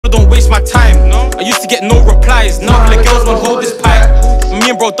waste my time. I used to get no replies. Now the girls want hold this pipe. Me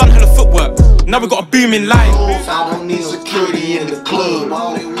and bro done hella footwork. Now we got a booming line. I don't need security in the club.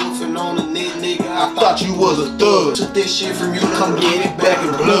 All they wolfing on the net, nigga. I thought you was a thug. Took this shit from you, come get it back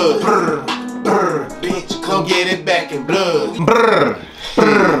in blood. Brr, brr, bitch, come get it back in blood. Brr,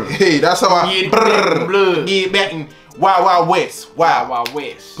 brr. Hey, that's how I get it back in blood. Get it back in Wild Wild West. Wild Wild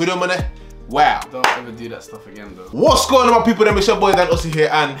West. Put them on there. Wow. Don't ever do that stuff again, though. What's going on, my people? It's your boy Dan Ossie here,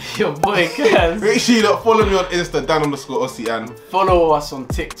 and your boy Kaz. Make sure you follow me on Insta, Dan_Ossie, and follow us on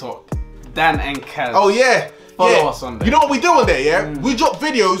TikTok, Dan&Kaz. Oh yeah. Follow us on there. You know what we do on there, yeah? We drop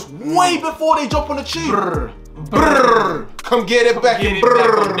videos way before they drop on the tube. Brr, brr. Come get it back in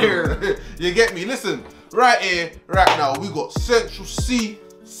brr. You get me? Listen, right here, right now, we got Central C.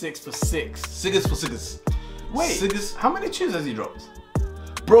 6 for 6. Siggers for Siggers. Wait, Siggers. how many tunes has he dropped?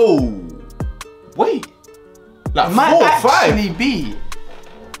 Bro, wait. Like it might 4 or 5. actually be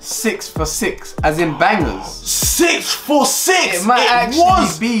 6 for 6, as in bangers. 6 for 6. It might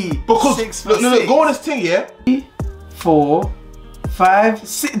actually be because 6 for look, 6. Look, go on this thing, yeah. 3, 4, 5,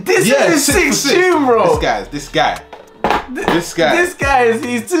 6. This is a 6 tune, bro. This guy. This guy is,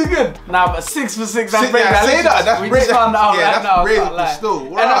 he's too good. Nah, but 6 for 6, that's break. That's we just found out right now. Really still.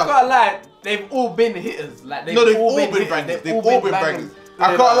 And I can't lie, they've all been hitters. Like they've all been bangers. They've all been bangers.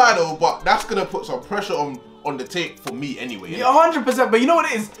 I can't lie though, but that's gonna put some pressure on the tape for me anyway. Yeah, 100%. But you know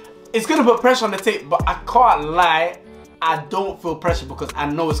what it is? It's gonna put pressure on the tape, but I can't lie, I don't feel pressure because I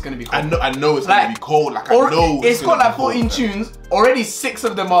know it's gonna be cold. I know it's gonna be cold. Like I know it's got like 14 tunes. Already 6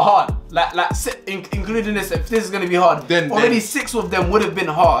 of them are hard. Including this. If this is gonna be hard, then already 6 of them would have been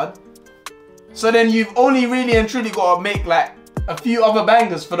hard. So then you've only really and truly got to make like a few other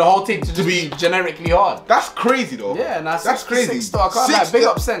bangers for the whole tape to just be generically hard. That's crazy though. Yeah, that's crazy. 6 star. I can't lie. Big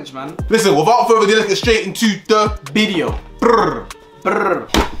up Sench, man. Listen, without further ado, let's get straight into the BIDEO. Brr. Brr.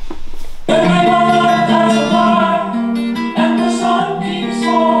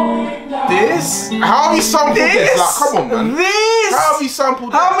 This? How have you sampled this? Like, come on, man. This? How have you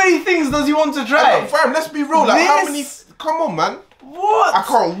sampled How many things does he want to try? Fam, let's be real. Like, how many? Come on, man. What? I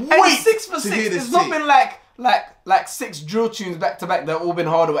can't wait. And 6 for 6. It's not been like 6 drill tunes back to back that have all been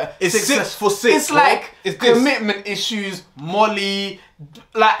hard or whatever. It's 6 for 6. It's like commitment issues, Molly,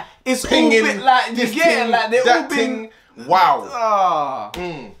 like it's pinging, all been like you get it, like they're all been. Wow.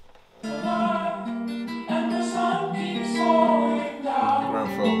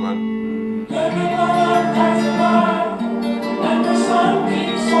 Grandfather, man.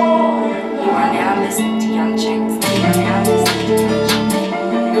 You are now listening to Young Chicks.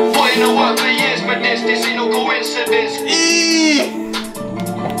 Put in the work for years for this ain't no coincidence.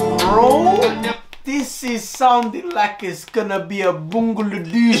 Bro, this is sounding like it's gonna be a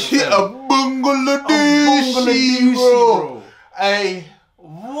bungaladoosh. A bungaladoosh, bro. Hey,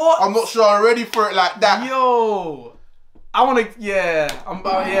 what? I'm not sure I'm ready for it like that. Yo, I wanna, yeah.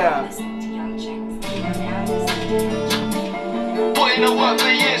 Put in the work for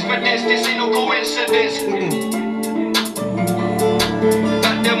years for this ain't no coincidence.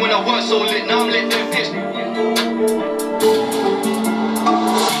 Back then when I was so lit, now I'm lit, they're pissed.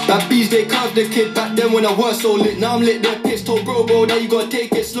 That bees, they carved the kid back then when I was so lit. Now I'm lit, they're pissed. Told bro, now you gotta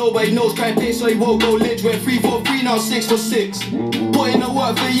take it slow, but he knows try and pay so he won't go lit. Went 3 for 3, now 6 for 6. Put in the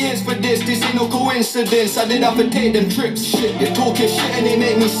work for years for this ain't no coincidence. I did have to take them trips. Shit, they talking shit and they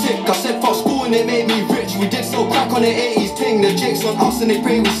make me sick. I said fuck school and they made me rich. We did so crack on the 80s ting. The jakes on us and they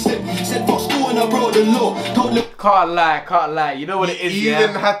pray we slip. Said fuck school and I broke the law. Can't lie. You know what it is, You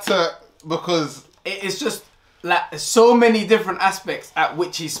even had to, because it's just like so many different aspects at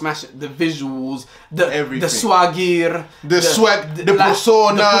which he smashed it. The visuals, the swagger, the swag, the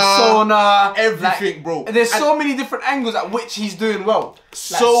persona, everything, bro. There's so many different angles at which he's doing well.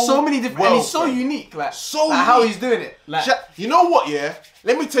 So many different, and he's so unique. How he's doing it. You know what? Yeah,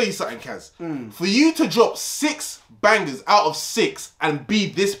 let me tell you something, Kaz. For you to drop 6 bangers out of 6 and be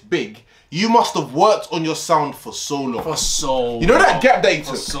this big, you must have worked on your sound for so long. You know that gap that he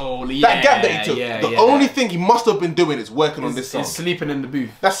took? That gap that he took. The only thing he must have been doing is working on this sound. Sleeping in the booth.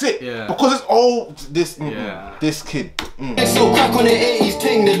 That's it. Yeah. Because it's all this this kid. It's so crack on the 80s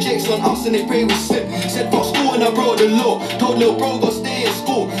ting. The jakes on us and they pray we slip. Said fuck school and I broke the law. Told little bro go stay in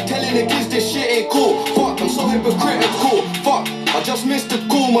school. Telling the kids this shit ain't cool. Fuck, I'm so hypocritical. Fuck, I just missed the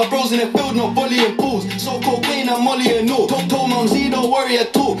call. My bros in the field not volleying pools. So cocaine and molly and all. Told mum Z don't worry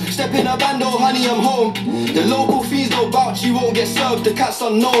at all. Step in a bando, honey, I'm home. The local fees don't vouch, you won't get served. The cat's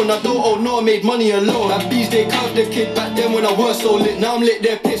unknown, I don't owe no, I made money alone. That bees, they curved the kid back then when I was so lit. Now I'm lit,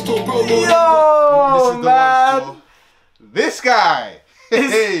 they're pissed, told bro. Yo, man. This guy.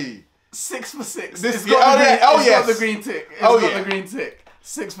 Hey. 6 for 6. This It's got the green tick. Oh yeah. The green tick.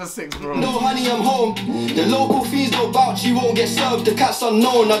 6 for 6, bro. No honey, I'm home. The local fees don't vouch, you won't get served. The cat's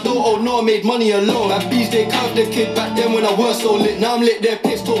unknown, I don't owe no, I made money alone. That bees, they curved the kid back then when I was so lit. Now I'm lit, they're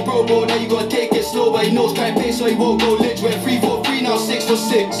pissed, told bro, now you gotta take it slow. But he knows try pay, so he won't go lit. Went 3 for 3, now 6 for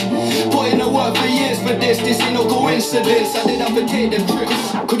 6. Put in the work for years for this ain't no coincidence. I did have to take them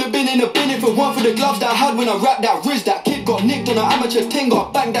trips. Could've been in the bin if it weren't for the gloves that I had when I rapped that Riz. That kid got nicked on an amateur ting,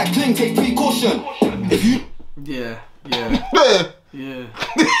 got banged that cling, take precaution. If you... Yeah.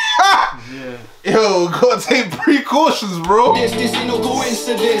 Yo, gotta take precautions, bro. This ain't no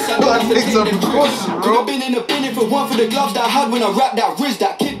coincidence. I Gotta don't take some have to precautions, Could bro. have been in the bin if it weren't for the gloves that I had when I rapped that Riz.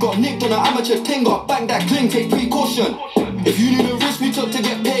 That kid got nicked on an amateur ting, got banged that cling, take precaution. If you knew the risk we took to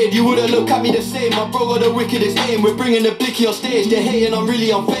get paid, you wouldn't look at me the same. My bro got the wickedest aim. We're bringing the blicky on stage. They're hating, I'm really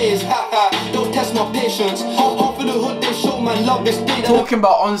unfazed. Don't test my patience. Half of the hood, they show man love this beat. Talking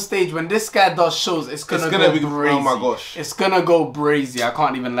about on stage, when this guy does shows, it's gonna go be brazy. oh my gosh. It's gonna go brazy. I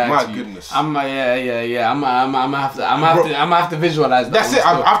can't even lie My to you. goodness. I'm gonna have to visualize that. That's it.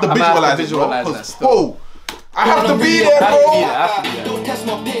 I have to visualize it, that. bro. I have to be there, I bro. have to be there. Don't test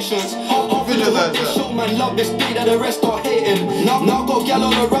my patience. Half of the hood, they show man love this beat and the rest are hating. Now got gal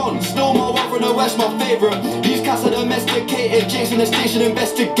all around. Snow my one from the west, my favourite. These cats are domesticated. James in the station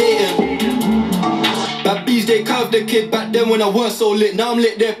investigating. Bad bees, they curved the kid back then when I weren't so lit. Now I'm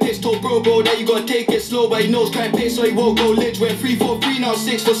lit, they're pissed. Told bro, that you gotta take it slow. But he knows try and pay, so he won't go lit. Went 3 for 3, now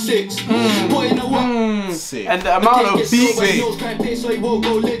 6 for 6. Put in the work. Sick. And the amount of beats. But he knows try and pay, so he won't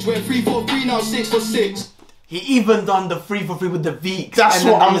go lit. Went 3 for 3, now 6 for 6. He even done the 3 for 3 with the Veeks. That's and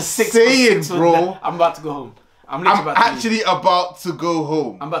then what done I'm the 6 for saying, 6 with bro. the- I'm about to go home. I'm I'm about to leave. actually about to go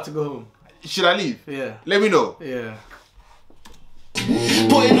home. I'm about to go home. Should I leave? Yeah. Let me know. Yeah.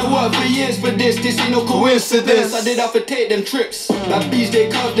 Put in the work for years for this ain't no coincidence. I did have to take them trips. That bees, they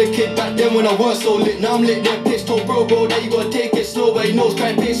curved the kid back then when I weren't so lit. Now I'm lit, they're pissed. Told bro, that you gotta take it slow. But he knows try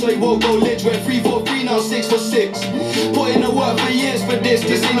and pay, so he won't go lit. Went 3 for 3, now 6 for 6. Put in the work for years for this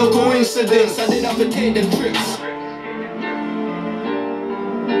ain't no coincidence. I did have to take them trips.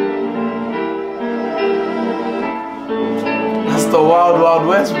 That's the wild, wild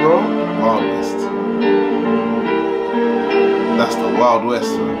west, bro. Wild West. That's the Wild West,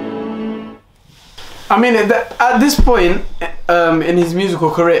 man. I mean, at this point in his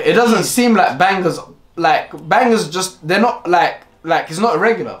musical career, it doesn't seem like bangers just, they're not like it's not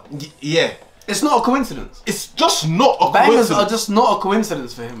irregular. Yeah. It's not a coincidence. It's just not a Bangers coincidence. are just not a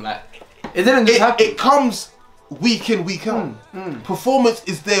coincidence for him. Like, it didn't just happen. It comes week in, week out. Performance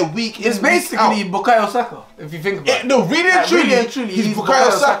is there week in, It's basically week out. Bukayo Saka, if you think about it. No, really and truly, he's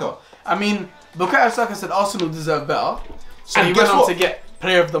Bukayo Saka. I mean, Bukayo Saka said Arsenal deserve better. So And he guess went on what? to get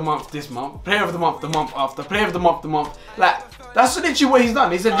Player of the Month this month, Player of the Month the month after, Player of the Month the month. Like, that's literally what he's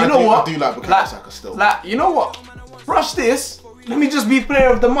done. He said, you know what? I do like Bukayo Saka still. Like, you know what? Rush this. Let me just be Player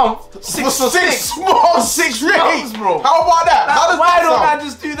of the Month. 6 for 6 months, 6 months, bro. How about that? Like, How does why that don't sound? I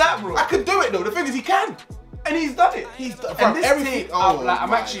just do that, bro? I could do it though. The thing is, he can. And he's done it. He's done And this everything. tape, Oh, I'm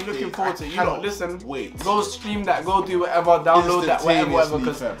my actually looking days. forward to it. You know, cannot listen, wait. go stream that, go do whatever, download that, whatever,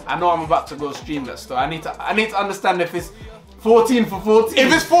 because Instantaneously, I know I'm about to go stream that stuff. I need to understand if it's 14 for 14.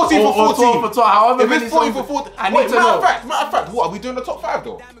 If it's 14 or, for 14, or 12 for 12, however if many it's 14 songs- for 14, I need wait, to know. matter of fact, what are we doing the top 5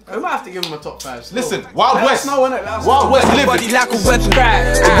 though? We might have to give him a top 5. Still. Listen, Wild Let us West. know, innit? Let us Wild know. West Body living. like a weapon.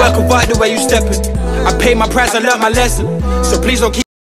 To work about the way you stepping. I pay my price, I learned my lesson. So please don't keep